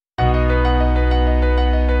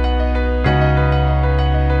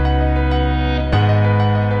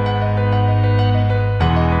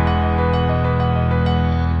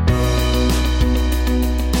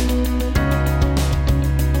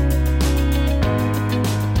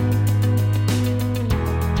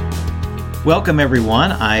Welcome,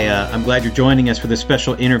 everyone. I'm glad you're joining us for this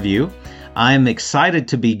special interview. I'm excited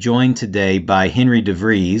to be joined today by Henry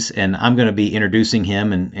DeVries, and I'm going to be introducing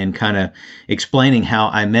him and kind of explaining how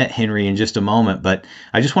I met Henry in just a moment. But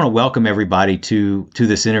I just want to welcome everybody to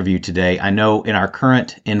this interview today. I know in our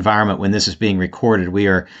current environment, when this is being recorded, we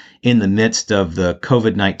are in the midst of the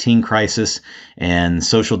COVID-19 crisis, and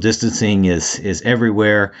social distancing is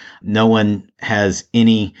everywhere. No one has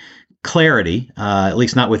any clarity, at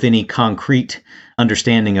least not with any concrete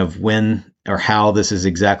understanding of when or how this is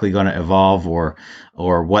exactly going to evolve or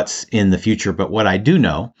what's in the future. But what I do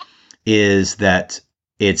know is that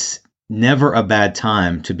it's never a bad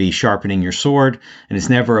time to be sharpening your sword, and it's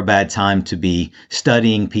never a bad time to be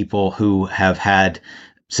studying people who have had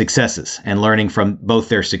successes and learning from both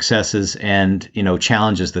their successes and,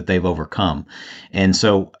 challenges that they've overcome. And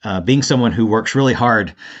so, being someone who works really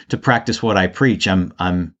hard to practice what I preach,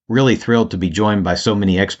 I'm really thrilled to be joined by so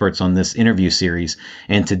many experts on this interview series.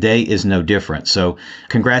 And today is no different. So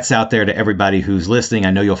congrats out there to everybody who's listening.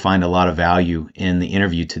 I know you'll find a lot of value in the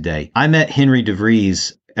interview today. I met Henry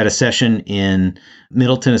DeVries at a session in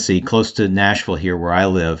Middle Tennessee, close to Nashville here where I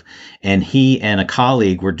live. And he and a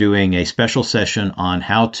colleague were doing a special session on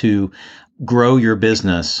how to grow your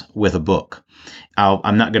business with a book.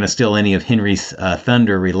 I'm not going to steal any of Henry's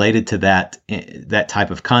thunder related to that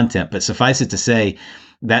type of content, but suffice it to say,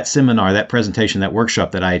 that seminar, that presentation, that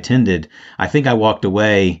workshop that I attended, I think I walked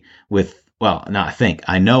away with,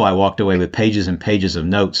 I know I walked away with pages and pages of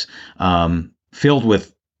notes filled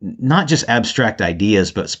with not just abstract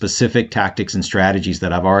ideas, but specific tactics and strategies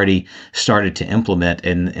that I've already started to implement,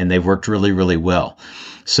 and they've worked really, really well.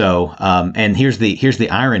 So, and here's the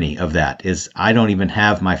irony of that is I don't even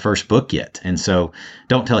have my first book yet, and so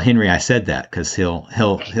don't tell Henry I said that, because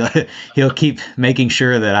he'll keep making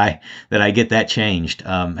sure that I get that changed,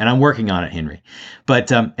 and I'm working on it, Henry.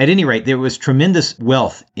 But at any rate, there was tremendous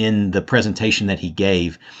wealth in the presentation that he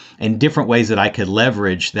gave, and different ways that I could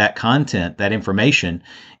leverage that content, that information,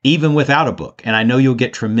 even without a book. And I know you'll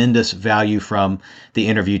get tremendous value from the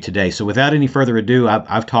interview today. So without any further ado,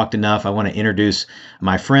 I've talked enough. I want to introduce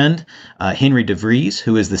my friend, Henry DeVries,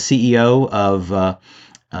 who is the CEO of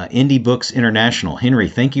Indie Books International. Henry,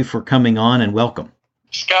 thank you for coming on and welcome.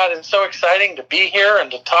 Scott, it's so exciting to be here and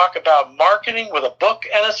to talk about marketing with a book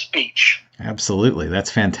and a speech. Absolutely. That's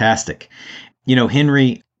fantastic.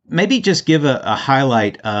 Henry, maybe just give a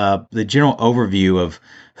highlight, the general overview of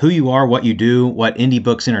who you are, what you do, what Indie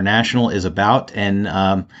Books International is about. And,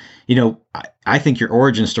 I think your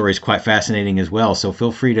origin story is quite fascinating as well. So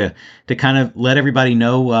feel free to kind of let everybody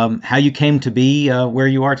know how you came to be where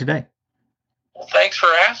you are today. Well, thanks for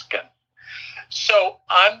asking. So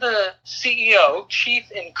I'm the CEO, Chief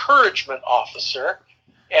Encouragement Officer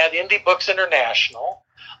at Indie Books International.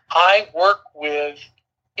 I work with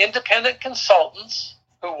independent consultants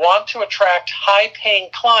who want to attract high-paying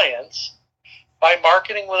clients by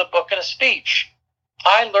marketing with a book and a speech.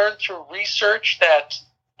 I learned through research that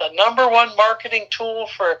the number one marketing tool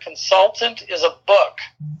for a consultant is a book,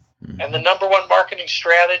 and the number one marketing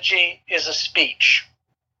strategy is a speech.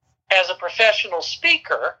 As a professional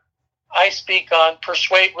speaker, I speak on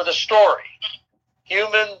Persuade with a Story.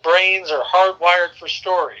 Human brains are hardwired for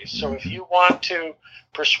stories. So if you want to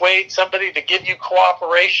persuade somebody to give you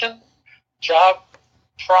cooperation, job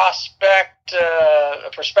prospect, a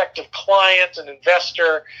prospective client, an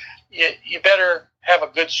investor, you better have a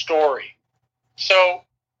good story. So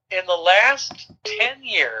in the last 10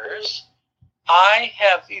 years, I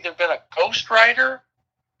have either been a ghostwriter,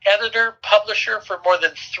 editor, publisher for more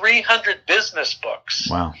than 300 business books.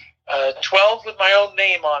 Wow. 12 with my own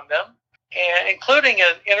name on them, and including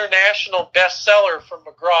an international bestseller from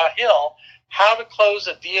McGraw-Hill, How to Close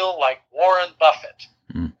a Deal Like Warren Buffett.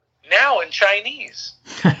 Now in Chinese.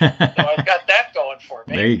 So I've got that going for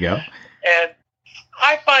me. There you go. And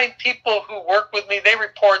I find people who work with me, they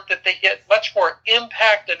report that they get much more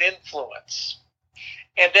impact and influence.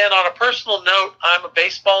 And then on a personal note, I'm a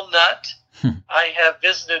baseball nut. I have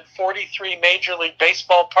visited 43 Major League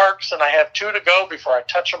Baseball parks, and I have 2 to go before I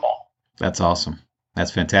touch them all. That's awesome.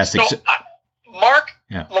 That's fantastic. So, Mark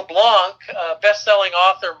LeBlanc, best-selling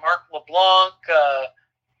author Mark LeBlanc,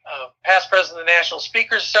 past president of the National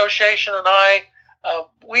Speakers Association, and I,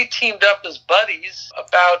 we teamed up as buddies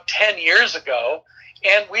about 10 years ago,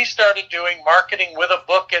 and we started doing marketing with a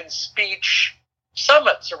book and speech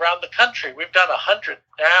summits around the country. We've done 100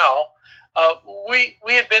 now.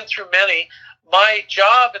 We had been through many. My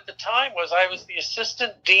job at the time was I was the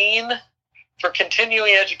assistant dean for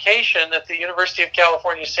continuing education at the University of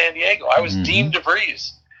California, San Diego. I was Dean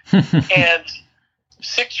DeVries. And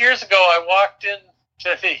 6 years ago, I walked in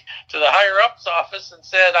to the higher ups office and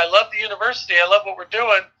said, I love the university. I love what we're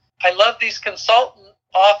doing. I love these consultant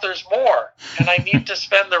authors more, and I need to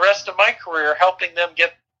spend the rest of my career helping them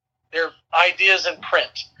get their ideas in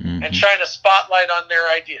print and shine a spotlight on their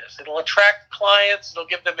ideas. It'll attract clients. It'll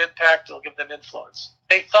give them impact. It'll give them influence.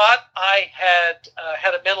 They thought I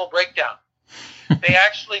had a mental breakdown. They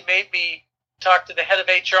actually made me talk to the head of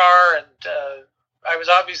HR, and I was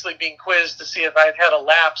obviously being quizzed to see if I had a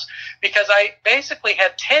lapse, because I basically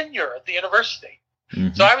had tenure at the university.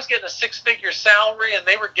 So I was getting a six-figure salary, and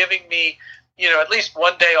they were giving me, at least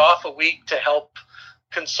one day off a week to help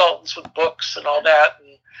consultants with books and all that.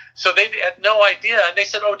 And so they had no idea. And they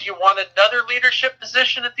said, oh, do you want another leadership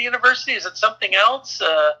position at the university? Is it something else?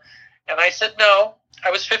 And I said, no.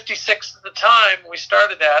 I was 56 at the time we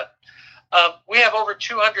started that. We have over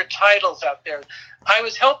 200 titles out there. I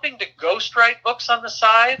was helping to ghostwrite books on the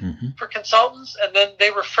side for consultants, and then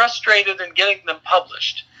they were frustrated in getting them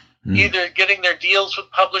published, either getting their deals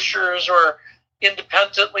with publishers or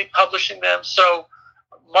independently publishing them. So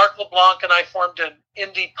Mark LeBlanc and I formed an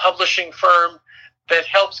indie publishing firm that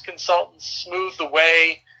helps consultants smooth the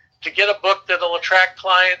way to get a book that'll attract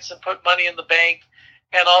clients and put money in the bank,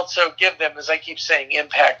 and also give them, as I keep saying,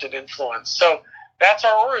 impact and influence. So that's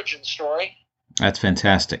our origin story. That's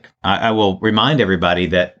fantastic. I will remind everybody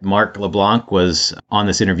that Mark LeBlanc was on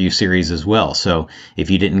this interview series as well. So if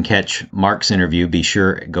you didn't catch Mark's interview, be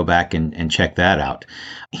sure go back and check that out.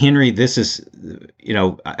 Henry, this is,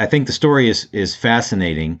 I think the story is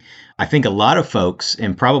fascinating. I think a lot of folks,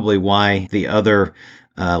 and probably why the other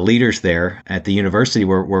leaders there at the university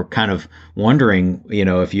were kind of wondering,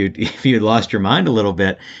 if you had lost your mind a little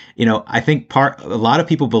bit. I think a lot of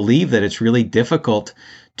people believe that it's really difficult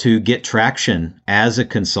to get traction as a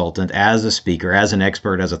consultant, as a speaker, as an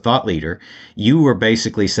expert, as a thought leader. You were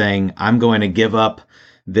basically saying, I'm going to give up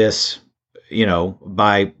this,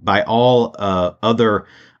 by all other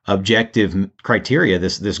objective criteria,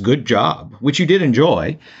 this good job, which you did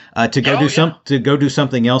enjoy, to go do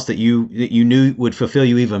something else that you knew would fulfill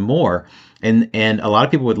you even more. And a lot of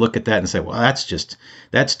people would look at that and say, well,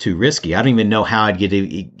 that's too risky. I don't even know how I'd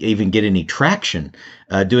even get any traction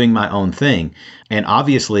doing my own thing. And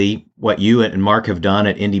obviously, what you and Mark have done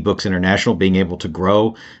at Indie Books International, being able to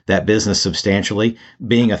grow that business substantially,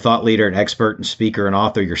 being a thought leader, an expert and speaker and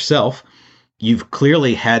author yourself, you've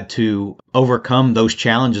clearly had to overcome those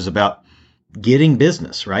challenges about getting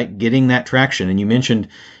business, right? Getting that traction. And you mentioned,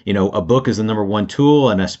 a book is the number one tool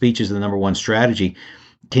and a speech is the number one strategy.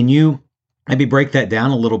 Can you maybe break that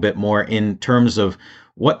down a little bit more in terms of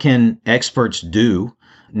what can experts do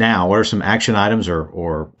now? What are some action items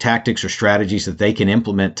or tactics or strategies that they can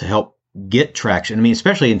implement to help get traction? I mean,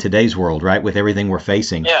 especially in today's world, right? With everything we're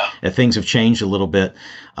facing, things have changed a little bit,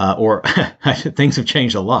 or things have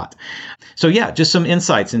changed a lot. So just some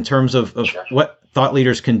insights in terms of what thought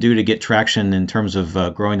leaders can do to get traction in terms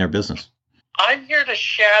of growing their business. I'm here to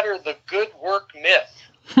shatter the good work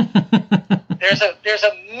myth. There's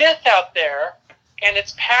a myth out there, and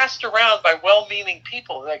it's passed around by well-meaning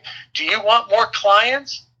people. Like, do you want more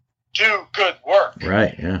clients? Do good work.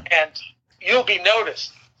 Right, yeah. And you'll be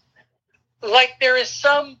noticed. Like there is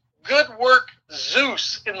some good work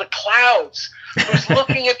Zeus in the clouds who's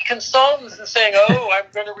looking at consultants and saying, oh, I'm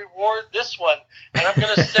going to reward this one, and I'm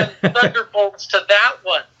going to send thunderbolts to that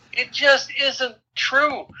one. It just isn't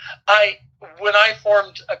true. When I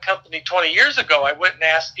formed a company 20 years ago, I went and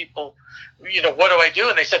asked people, what do I do?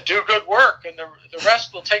 And they said, do good work, and the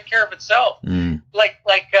rest will take care of itself. Like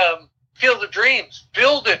Field of Dreams,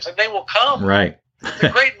 build it, and they will come. Right. It's a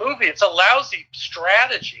great movie. It's a lousy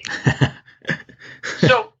strategy.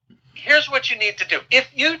 So here's what you need to do. If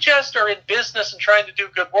you just are in business and trying to do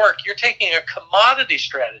good work, you're taking a commodity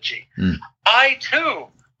strategy. I, too,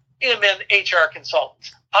 am an HR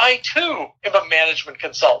consultant. I, too, am a management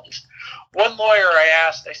consultant. One lawyer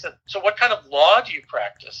I said, so what kind of law do you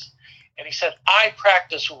practice? And he said, I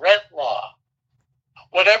practice rent law.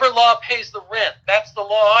 Whatever law pays the rent, that's the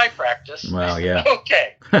law I practice. Wow, yeah.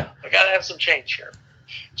 Okay, I got to have some change here.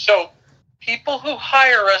 So people who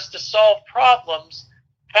hire us to solve problems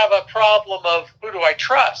have a problem of who do I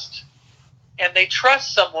trust? And they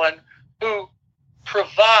trust someone who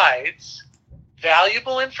provides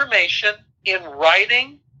valuable information in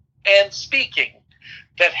writing and speaking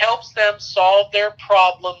that helps them solve their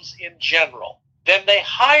problems in general. Then they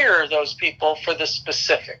hire those people for the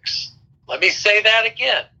specifics. Let me say that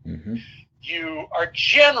again. You are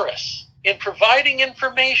generous in providing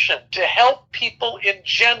information to help people in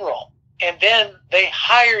general, and then they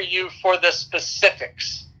hire you for the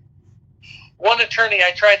specifics. One attorney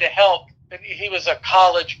I tried to help, he was a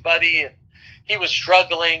college buddy, and he was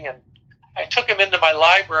struggling, and I took him into my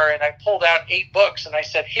library and I pulled out 8 books and I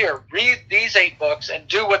said, here, read these 8 books and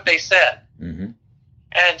do what they said. Mm-hmm.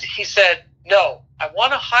 And he said, no, I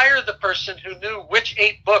want to hire the person who knew which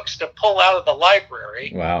 8 books to pull out of the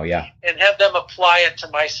library. Wow, yeah. And have them apply it to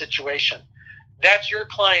my situation. That's your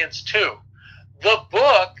clients too. The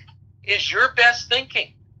book is your best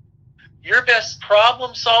thinking, your best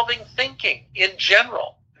problem-solving thinking in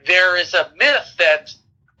general. There is a myth that,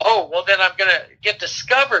 oh, well, then I'm going to get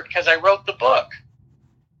discovered because I wrote the book.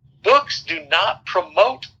 Books do not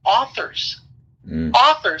promote authors.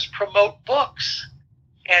 Authors promote books.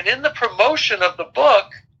 And in the promotion of the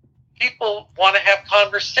book, people want to have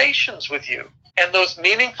conversations with you. And those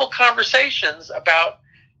meaningful conversations about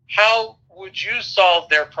how would you solve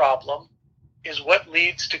their problem is what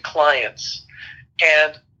leads to clients.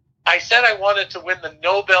 And I said I wanted to win the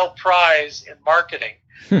Nobel Prize in marketing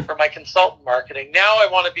for my consultant marketing. Now I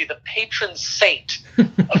want to be the patron saint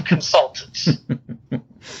of consultants.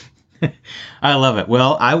 I love it.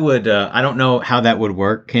 Well, I would, I don't know how that would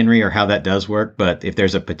work, Henry, or how that does work, but if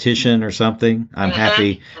there's a petition or something, I'm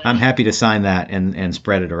happy to sign that and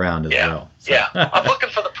spread it around as well. So. Yeah. I'm looking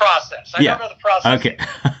for the process. I don't know the process. Okay.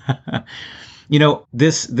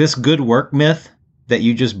 This good work myth that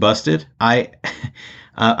you just busted,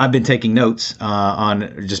 I've been taking notes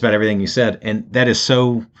on just about everything you said, and that is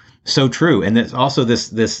so true. And there's also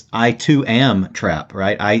this I too am trap,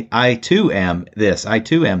 right? I too am this, I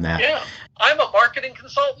too am that. Yeah, I'm a marketing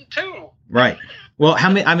consultant too. Right. Well,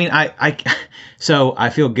 so I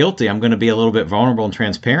feel guilty. I'm going to be a little bit vulnerable and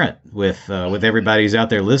transparent with everybody who's out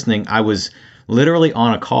there listening. I was literally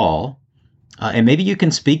on a call, and maybe you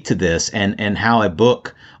can speak to this and how a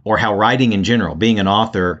book or how writing in general, being an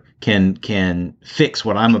author, can fix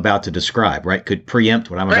what I'm about to describe, right? Could preempt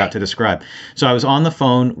what I'm about to describe. So I was on the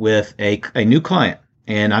phone with a new client,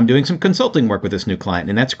 and I'm doing some consulting work with this new client,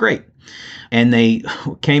 and that's great. And they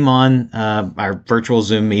came on our virtual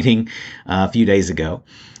Zoom meeting a few days ago,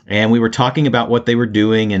 and we were talking about what they were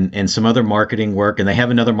doing and some other marketing work, and they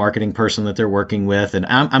have another marketing person that they're working with, and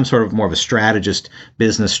I'm sort of more of a strategist,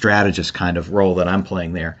 business strategist kind of role that I'm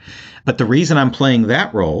playing there. But the reason I'm playing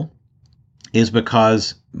that role is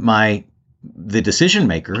because the decision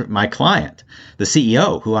maker, my client, the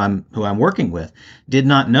CEO who I'm working with, did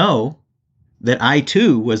not know that I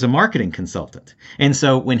too was a marketing consultant. And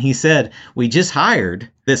so when he said, we just hired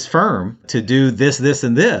this firm to do this, this,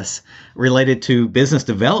 and this related to business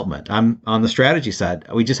development, I'm on the strategy side.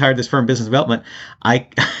 We just hired this firm, business development.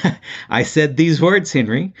 I said these words,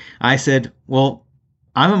 Henry. I said, well,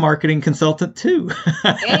 I'm a marketing consultant too.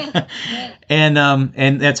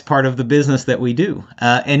 And that's part of the business that we do.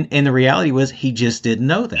 And the reality was he just didn't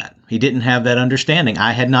know that. He didn't have that understanding.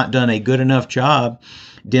 I had not done a good enough job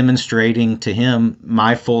demonstrating to him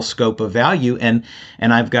my full scope of value. And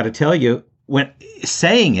I've got to tell you, when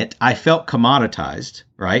saying it, I felt commoditized,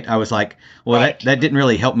 right? I was like, well, that didn't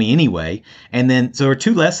really help me anyway. And then, so there were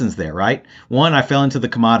 2 lessons there, right? 1, I fell into the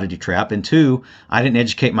commodity trap. And 2, I didn't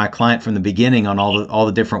educate my client from the beginning on all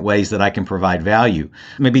the different ways that I can provide value.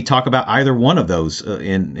 Maybe talk about either one of those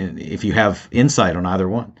if you have insight on either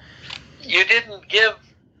one. You didn't give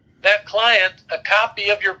that client a copy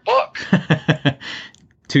of your book.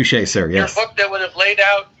 Touché, sir. Yes. Your book that would have laid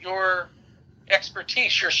out your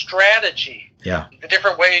expertise, your strategy, the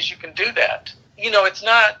different ways you can do that. It's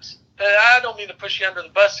not, I don't mean to push you under the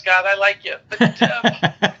bus, Scott, I like you, but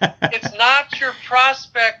it's not your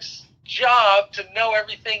prospect's job to know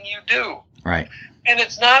everything you do. Right. And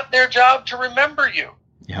it's not their job to remember you.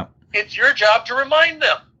 Yep. It's your job to remind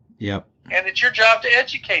them. Yep. And it's your job to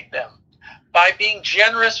educate them by being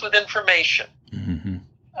generous with information. Mm-hmm.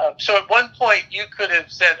 So at one point you could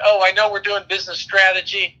have said, oh, I know we're doing business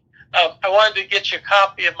strategy. I wanted to get you a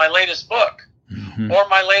copy of my latest book or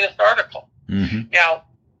my latest article. Mm-hmm. Now,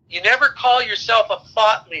 you never call yourself a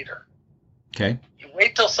thought leader. Okay. You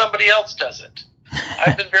wait till somebody else does it.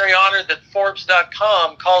 I've been very honored that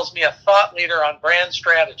Forbes.com calls me a thought leader on brand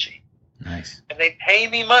strategy. Nice. And they pay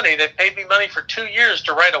me money. They paid me money for 2 years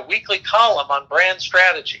to write a weekly column on brand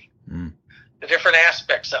strategy, the different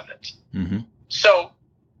aspects of it. Mm-hmm. So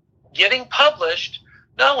getting published,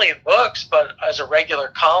 not only in books, but as a regular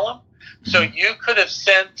column. So you could have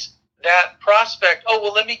sent that prospect, oh,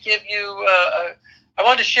 well, let me give you, I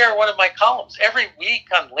wanted to share one of my columns. Every week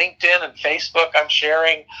on LinkedIn and Facebook, I'm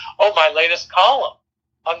sharing, my latest column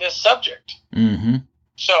on this subject. Mm-hmm.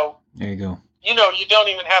 So there you go. You don't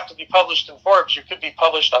even have to be published in Forbes. You could be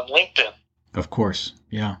published on LinkedIn. Of course,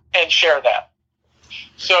 yeah. And share that.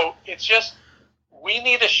 So it's just, we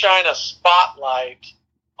need to shine a spotlight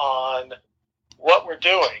on what we're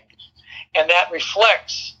doing, and that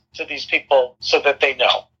reflects to these people so that they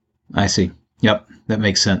know. I see. Yep, that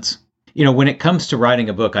makes sense. When it comes to writing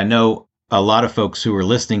a book, I know a lot of folks who are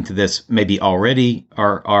listening to this maybe already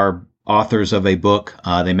are authors of a book.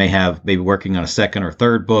 They may have maybe working on a second or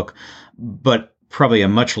third book, but probably a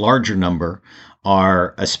much larger number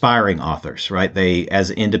are aspiring authors, right? They, as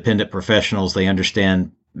independent professionals, they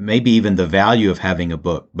understand maybe even the value of having a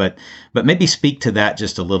book, but maybe speak to that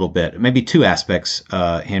just a little bit. Maybe two aspects,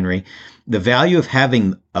 Henry: the value of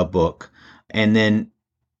having a book, and then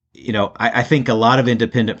I think a lot of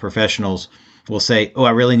independent professionals will say, "Oh,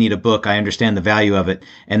 I really need a book. I understand the value of it."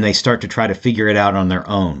 And they start to try to figure it out on their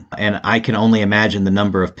own. And I can only imagine the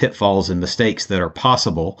number of pitfalls and mistakes that are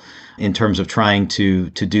possible in terms of trying to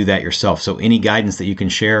do that yourself. So any guidance that you can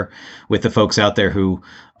share with the folks out there who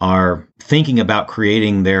are thinking about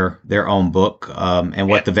creating their own book, and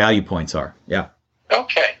what the value points are. Yeah.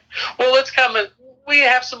 Okay. Well, we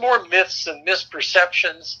have some more myths and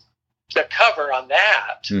misperceptions to cover on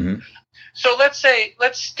that. Mm-hmm. So let's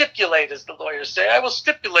stipulate, as the lawyers say. I will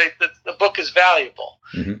stipulate that the book is valuable.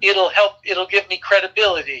 Mm-hmm. It'll give me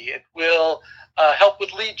credibility. It will help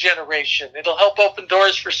with lead generation. It'll help open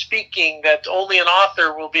doors for speaking, that only an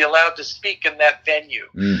author will be allowed to speak in that venue.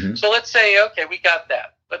 Mm-hmm. So let's say, okay, we got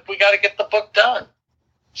that, but we got to get the book done.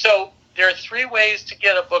 So there are 3 ways to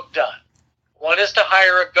get a book done. One is to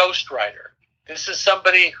hire a ghostwriter. This is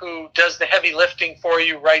somebody who does the heavy lifting for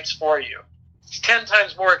you, writes for you. It's 10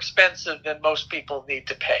 times more expensive than most people need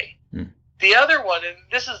to pay. Mm. The other one, and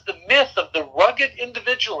this is the myth of the rugged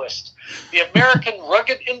individualist, the American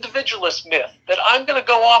rugged individualist myth, that I'm going to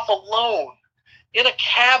go off alone in a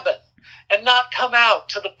cabin and not come out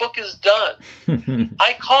till the book is done.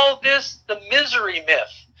 I call this the misery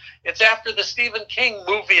myth. It's after the Stephen King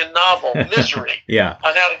movie and novel, Misery, yeah,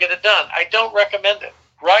 on how to get it done. I don't recommend it.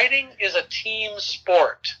 Writing is a team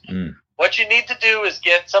sport. Mm. What you need to do is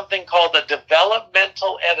get something called a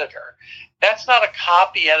developmental editor. That's not a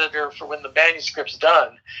copy editor for when the manuscript's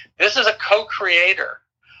done. This is a co-creator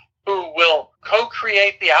who will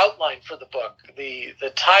co-create the outline for the book,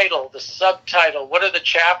 the title, the subtitle, what are the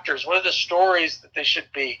chapters, what are the stories that they should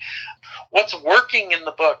be, what's working in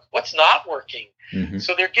the book, what's not working. Mm-hmm.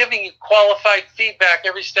 So they're giving you qualified feedback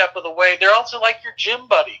every step of the way. They're also like your gym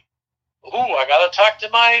buddy. Ooh, I got to talk to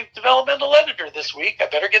my developmental editor this week. I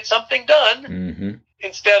better get something done. Mm-hmm.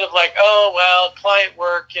 Instead of like, oh, well, client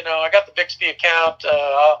work, I got the Bixby account.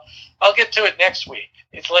 I'll get to it next week.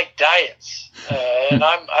 It's like diets. And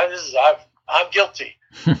I'm guilty.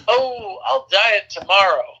 Oh, I'll diet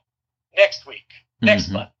tomorrow, next week, next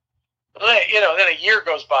Mm-hmm. month. Then a year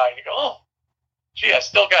goes by and you go, oh, gee, I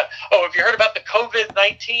still got, have you heard about the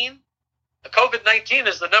COVID-19? The COVID-19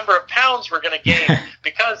 is the number of pounds we're going to gain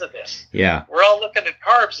because of this. Yeah. We're all looking at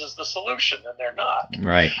carbs as the solution, and they're not.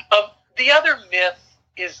 Right. The other myth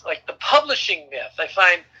is like the publishing myth. I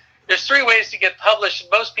find there's 3 ways to get published, and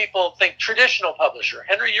most people think traditional publisher.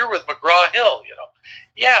 Henry, you're with McGraw-Hill,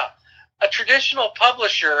 Yeah, a traditional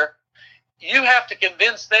publisher, you have to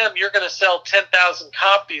convince them you're going to sell 10,000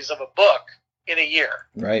 copies of a book in a year.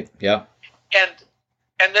 Right, yeah.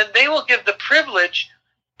 And then they will give the privilege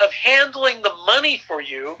of handling the money for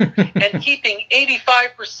you and keeping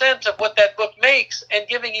 85% of what that book makes and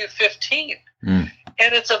giving you 15%. Mm.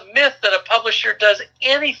 And it's a myth that a publisher does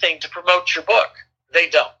anything to promote your book. They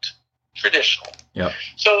don't. Traditional. Yep.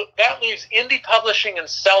 So that leaves indie publishing and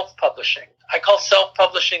self-publishing. I call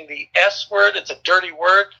self-publishing the S word. It's a dirty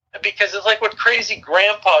word because it's like what crazy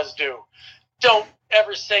grandpas do. Don't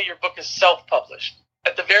ever say your book is self-published.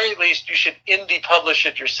 At the very least, you should indie publish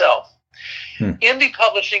it yourself. Indie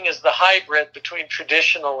publishing is the hybrid between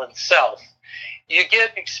traditional and self. You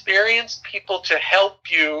get experienced people to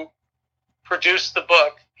help you produce the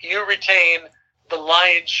book. You retain the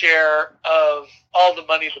lion's share of all the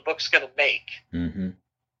money the book's going to make. Mm-hmm.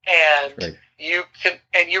 And right.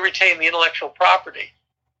 you retain the intellectual property.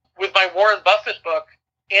 With my Warren Buffett book,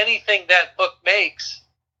 anything that book makes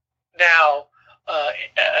now,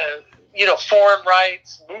 foreign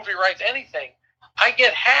rights, movie rights, anything, I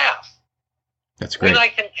get half. That's great. When I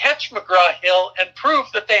can catch McGraw-Hill and prove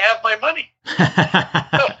that they have my money.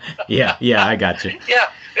 yeah, I got you. Yeah,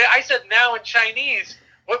 I said now in Chinese,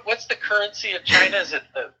 what's the currency of China? Is it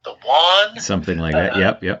the yuan? Something like that,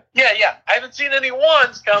 yep. Yeah. I haven't seen any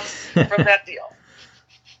yuans come from that deal.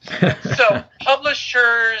 So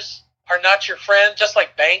publishers are not your friend, just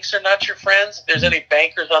like banks are not your friends. If there's any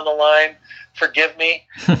bankers on the line, forgive me.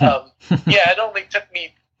 It only took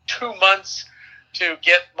me 2 months to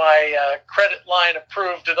get my credit line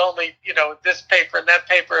approved. It only, this paper and that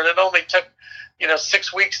paper, and it only took,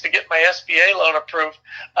 6 weeks to get my SBA loan approved.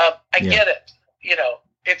 I get it.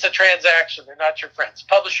 It's a transaction. They're not your friends.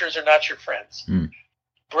 Publishers are not your friends.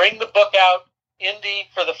 bring the book out indie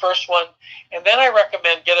for the first one, and then I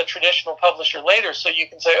recommend get a traditional publisher later, so you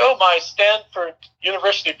can say, oh, my Stanford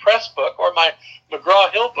University Press book or my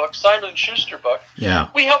McGraw-Hill book, Simon & Schuster book. Yeah.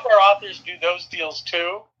 We help our authors do those deals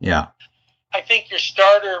too. Yeah. I think your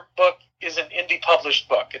starter book is an indie published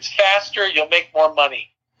book. It's faster, you'll make more money,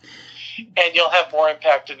 and you'll have more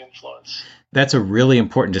impact and influence. That's a really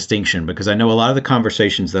important distinction, because I know a lot of the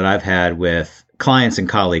conversations that I've had with clients and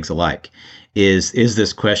colleagues alike is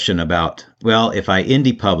this question about, well, if I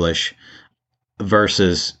indie publish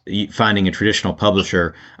versus finding a traditional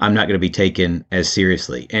publisher, I'm not going to be taken as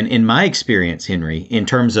seriously. And in my experience, Henry, in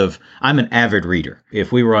terms of, I'm an avid reader.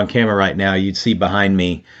 If we were on camera right now, you'd see behind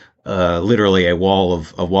me literally a wall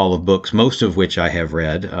of books, most of which I have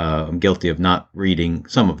read. I'm guilty of not reading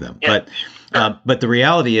some of them, Yeah. but the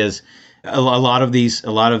reality is, a lot of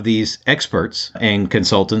these experts and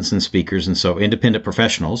consultants and speakers and so independent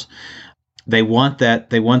professionals, they want that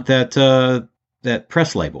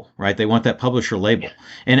press label, right? They want that publisher label,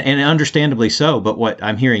 and understandably so. But what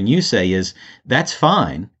I'm hearing you say is that's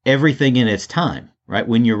fine, everything in its time, right?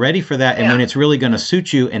 When you're ready for that, and when it's really going to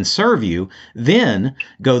suit you and serve you, then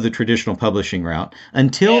go the traditional publishing route.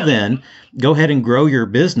 Until then, go ahead and grow your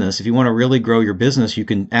business. If you want to really grow your business, you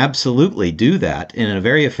can absolutely do that in a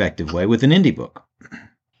very effective way with an indie book.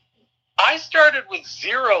 I started with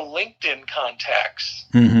 0 LinkedIn contacts.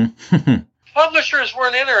 Mm-hmm. Publishers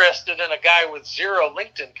weren't interested in a guy with 0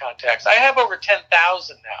 LinkedIn contacts. I have over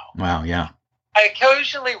 10,000 now. Wow, yeah. I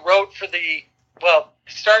occasionally wrote for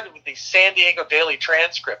started with the San Diego Daily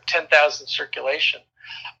Transcript, 10,000 circulation.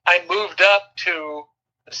 I moved up to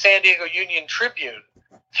the San Diego Union Tribune,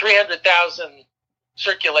 300,000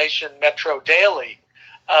 circulation Metro Daily.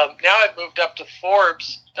 Now I've moved up to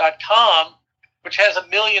Forbes.com, which has 1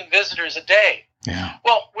 million visitors a day. Yeah.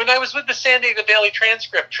 Well, when I was with the San Diego Daily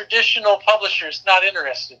Transcript, traditional publishers not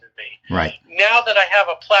interested in me. Right. Now that I have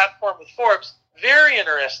a platform with Forbes, very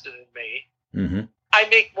interested in me. Mm-hmm. I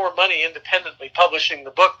make more money independently publishing the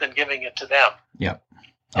book than giving it to them. Yep.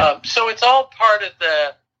 So it's all part of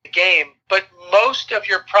the game. But most of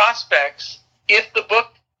your prospects, if the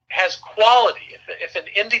book has quality, if an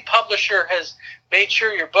indie publisher has made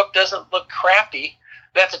sure your book doesn't look crappy,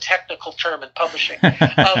 that's a technical term in publishing.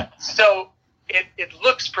 So it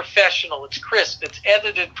looks professional, it's crisp, it's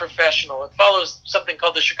edited professional, it follows something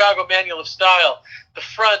called the Chicago Manual of Style, the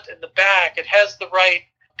front and the back, it has the right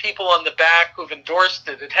people on the back who've endorsed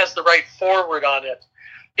it, it has the right forward on it.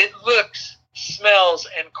 It looks, smells,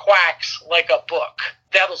 and quacks like a book.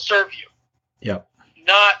 That'll serve you. Yep.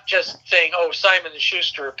 Not just saying, oh, Simon &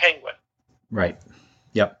 Schuster or Penguin. Right.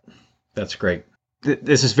 Yep. That's great.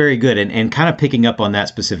 This is very good, and kind of picking up on that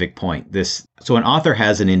specific point. So an author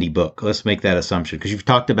has an indie book. Let's make that assumption, because you've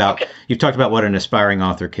talked about what an aspiring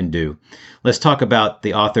author can do. Let's talk about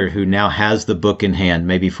the author who now has the book in hand.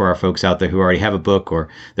 Maybe for our folks out there who already have a book or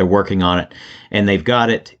they're working on it, and they've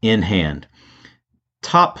got it in hand.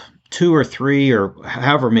 Top 2 or 3 or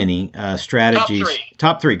however many strategies.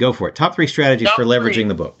 Top three. Go for it. Top 3 strategies for leveraging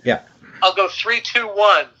the book. Yeah. I'll go 3, 2,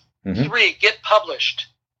 1. Mm-hmm. 3, get published.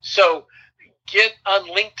 So get on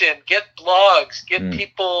LinkedIn, get blogs, get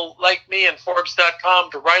people like me and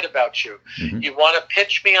Forbes.com to write about you. Mm-hmm. You want to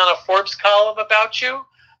pitch me on a Forbes column about you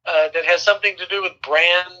that has something to do with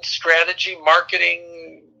brand strategy,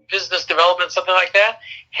 marketing, business development, something like that?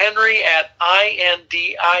 Henry at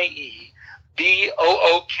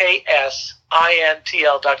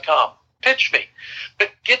INDIEBOOKSINTL.com. Pitch me.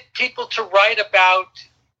 But get people to write about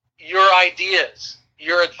your ideas,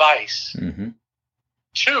 your advice. Mm-hmm.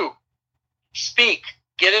 2, speak.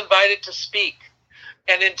 Get invited to speak.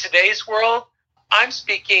 And in today's world, I used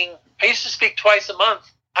to speak twice a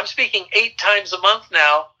month. I'm speaking 8 times a month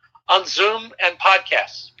now on Zoom and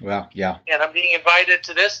podcasts. Wow, yeah. And I'm being invited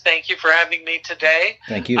to this. Thank you for having me today.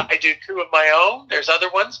 Thank you. I do 2 of my own. There's other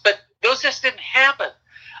ones, but those just didn't happen.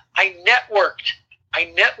 I networked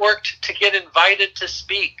to get invited to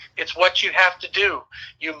speak. It's what you have to do.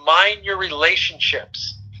 You mine your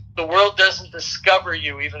relationships. The world doesn't discover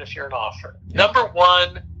you even if you're an author. Yeah. Number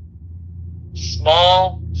 1,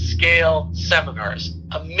 small-scale seminars,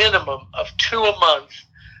 a minimum of 2 a month,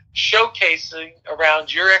 showcasing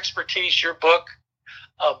around your expertise, your book.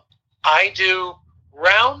 I do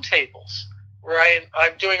roundtables where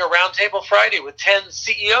I'm doing a roundtable Friday with 10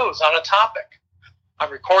 CEOs on a topic.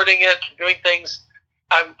 I'm recording it, doing things.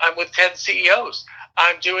 I'm with 10 CEOs.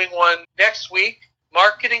 I'm doing one next week.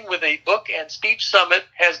 Marketing with a Book and Speech Summit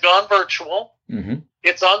has gone virtual. Mm-hmm.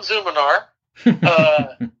 It's on Zoominar.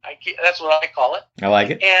 That's what I call it. I like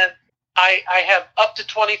it. And I have up to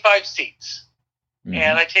 25 seats. Mm-hmm.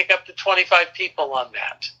 And I take up to 25 people on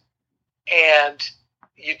that. And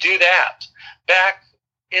you do that. Back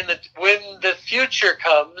when the future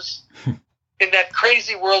comes, in that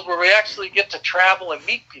crazy world where we actually get to travel and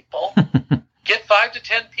meet people, get 5 to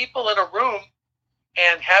 10 people in a room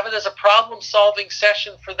and have it as a problem-solving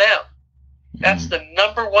session for them. That's the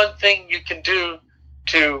number one thing you can do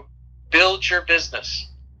to build your business.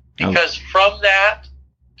 Because from that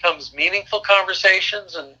comes meaningful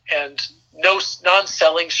conversations and no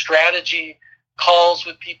non-selling strategy calls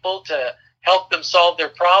with people to help them solve their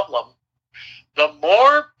problem. The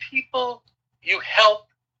more people you help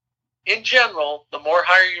in general, the more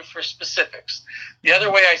hire you for specifics. The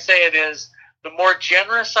other way I say it is, the more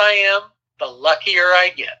generous I am, the luckier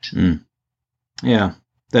I get. Yeah,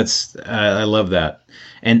 I love that,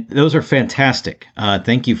 and those are fantastic.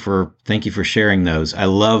 Thank you for sharing those. I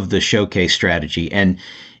love the showcase strategy, and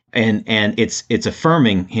it's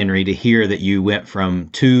affirming, Henry, to hear that you went from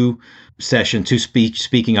 2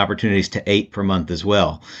 speaking opportunities to 8 per month as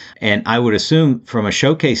well. And I would assume from a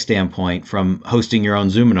showcase standpoint, from hosting your own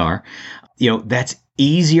Zoominar, that's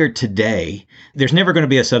easier today. There's never going to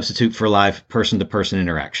be a substitute for live person-to-person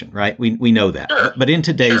interaction, right? We know that. Sure. But in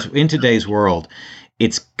today's world,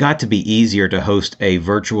 it's got to be easier to host a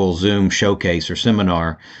virtual Zoom showcase or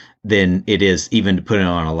seminar than it is even to put it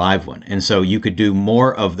on a live one. And so you could do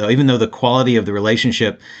more of even though the quality of the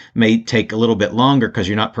relationship may take a little bit longer because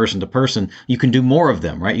you're not person to person, you can do more of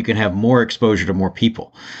them, right? You can have more exposure to more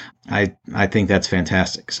people. I think that's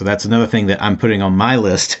fantastic. So that's another thing that I'm putting on my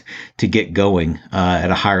list to get going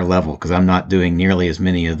at a higher level, because I'm not doing nearly as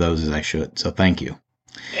many of those as I should. So thank you.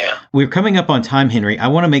 Yeah. We're coming up on time, Henry. I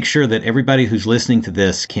want to make sure that everybody who's listening to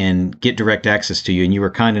this can get direct access to you. And you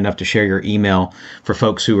were kind enough to share your email for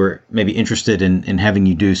folks who are maybe interested in having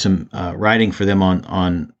you do some writing for them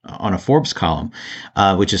on a Forbes column,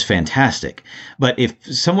 which is fantastic. But if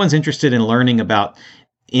someone's interested in learning about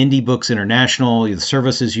Indie Books International, the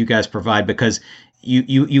services you guys provide, because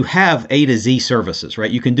you have A to Z services,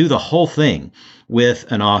 right? You can do the whole thing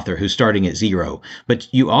with an author who's starting at zero,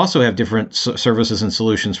 but you also have different services and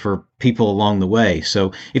solutions for people along the way.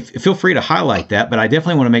 So feel free to highlight that, but I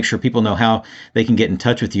definitely want to make sure people know how they can get in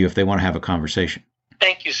touch with you if they want to have a conversation.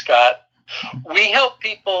 Thank you, Scott. We help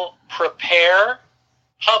people prepare,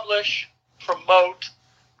 publish, promote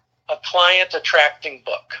a client-attracting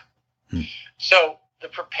book. So the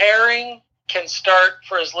preparing can start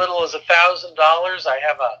for as little as $1,000. I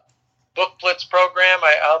have a Book Blitz program.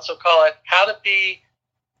 I also call it How to Be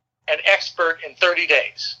an Expert in 30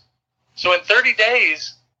 Days. So in 30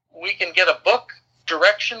 days, we can get a book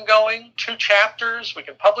direction going, 2 chapters. We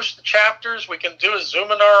can publish the chapters. We can do a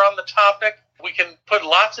Zoominar on the topic. We can put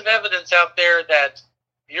lots of evidence out there that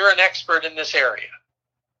you're an expert in this area.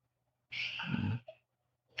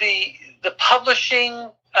 The publishing,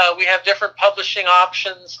 we have different publishing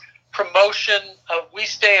options. Promotion, we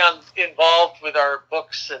stay involved with our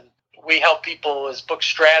books, and we help people as book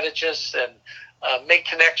strategists and make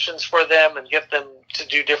connections for them and get them to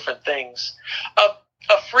do different things.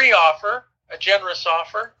 A free offer, a generous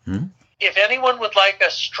offer. Mm-hmm. If anyone would like a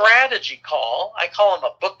strategy call, I call them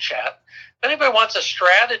a book chat. If anybody wants a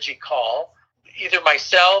strategy call, either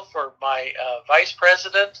myself or my vice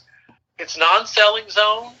president, it's non-selling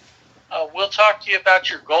zone. We'll talk to you about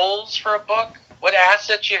your goals for a book, what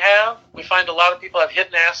assets you have. We find a lot of people have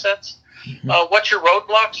hidden assets. What your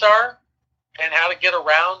roadblocks are and how to get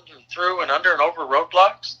around and through and under and over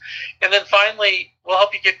roadblocks. And then finally, we'll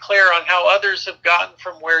help you get clear on how others have gotten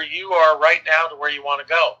from where you are right now to where you want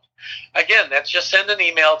to go. Again, that's just send an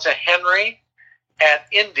email to Henry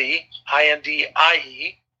at Indie,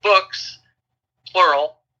 I-N-D-I-E, books,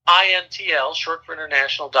 plural, I-N-T-L, short for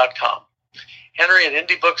international.com. Henry at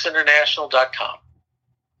indiebooksinternational.com.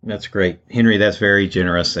 That's great. Henry, that's very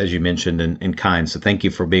generous, as you mentioned, and kind. So thank you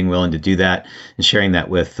for being willing to do that and sharing that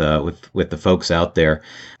with the folks out there.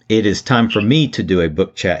 It is time for me to do a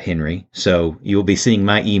book chat, Henry. So you'll be seeing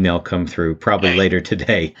my email come through probably later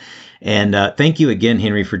today. And thank you again,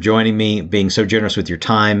 Henry, for joining me, being so generous with your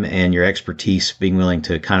time and your expertise, being willing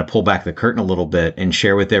to kind of pull back the curtain a little bit and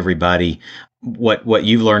share with everybody what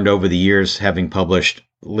you've learned over the years, having published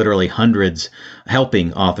literally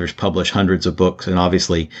helping authors publish hundreds of books, and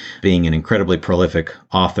obviously being an incredibly prolific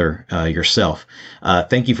author yourself.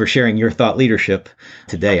 Thank you for sharing your thought leadership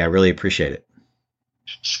today. I really appreciate it.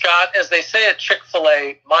 Scott, as they say at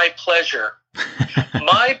Chick-fil-A, my pleasure.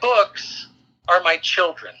 My books are my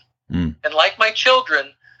children. And like my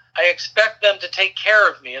children, I expect them to take care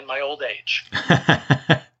of me in my old age.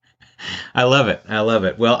 I love it. I love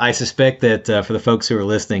it. Well, I suspect that for the folks who are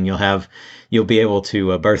listening, you'll be able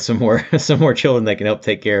to birth some more children that can help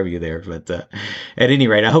take care of you there. But at any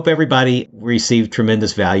rate, I hope everybody received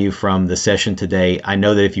tremendous value from the session today. I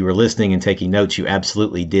know that if you were listening and taking notes, you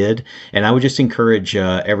absolutely did. And I would just encourage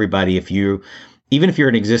everybody, even if you're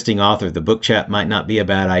an existing author, the book chat might not be a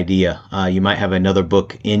bad idea. You might have another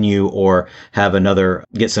book in you, or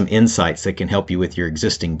get some insights that can help you with your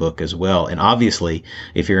existing book as well. And obviously,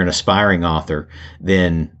 if you're an aspiring author,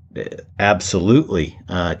 then absolutely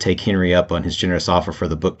take Henry up on his generous offer for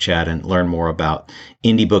the book chat and learn more about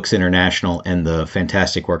Indie Books International and the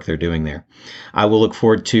fantastic work they're doing there. I will look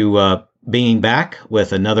forward to being back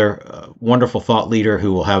with another wonderful thought leader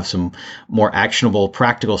who will have some more actionable,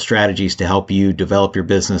 practical strategies to help you develop your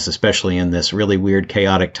business, especially in this really weird,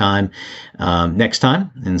 chaotic time next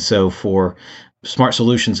time. And so for Smart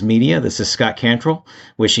Solutions Media, this is Scott Cantrell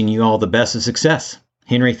wishing you all the best of success.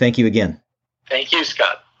 Henry, thank you again. Thank you,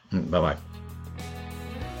 Scott. Bye-bye.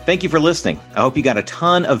 Thank you for listening. I hope you got a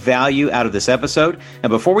ton of value out of this episode.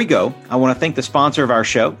 And before we go, I want to thank the sponsor of our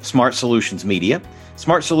show, Smart Solutions Media.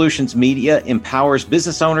 Smart Solutions Media empowers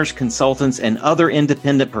business owners, consultants, and other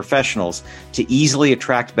independent professionals to easily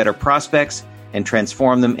attract better prospects and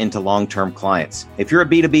transform them into long-term clients. If you're a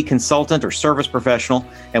B2B consultant or service professional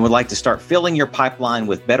and would like to start filling your pipeline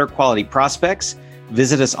with better quality prospects,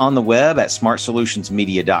 visit us on the web at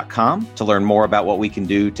smartsolutionsmedia.com to learn more about what we can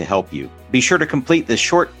do to help you. Be sure to complete the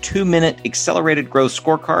short 2-minute accelerated growth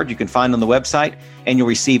scorecard you can find on the website, and you'll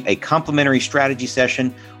receive a complimentary strategy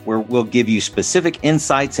session where we'll give you specific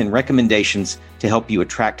insights and recommendations to help you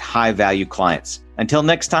attract high-value clients. Until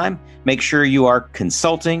next time, make sure you are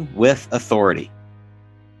consulting with authority.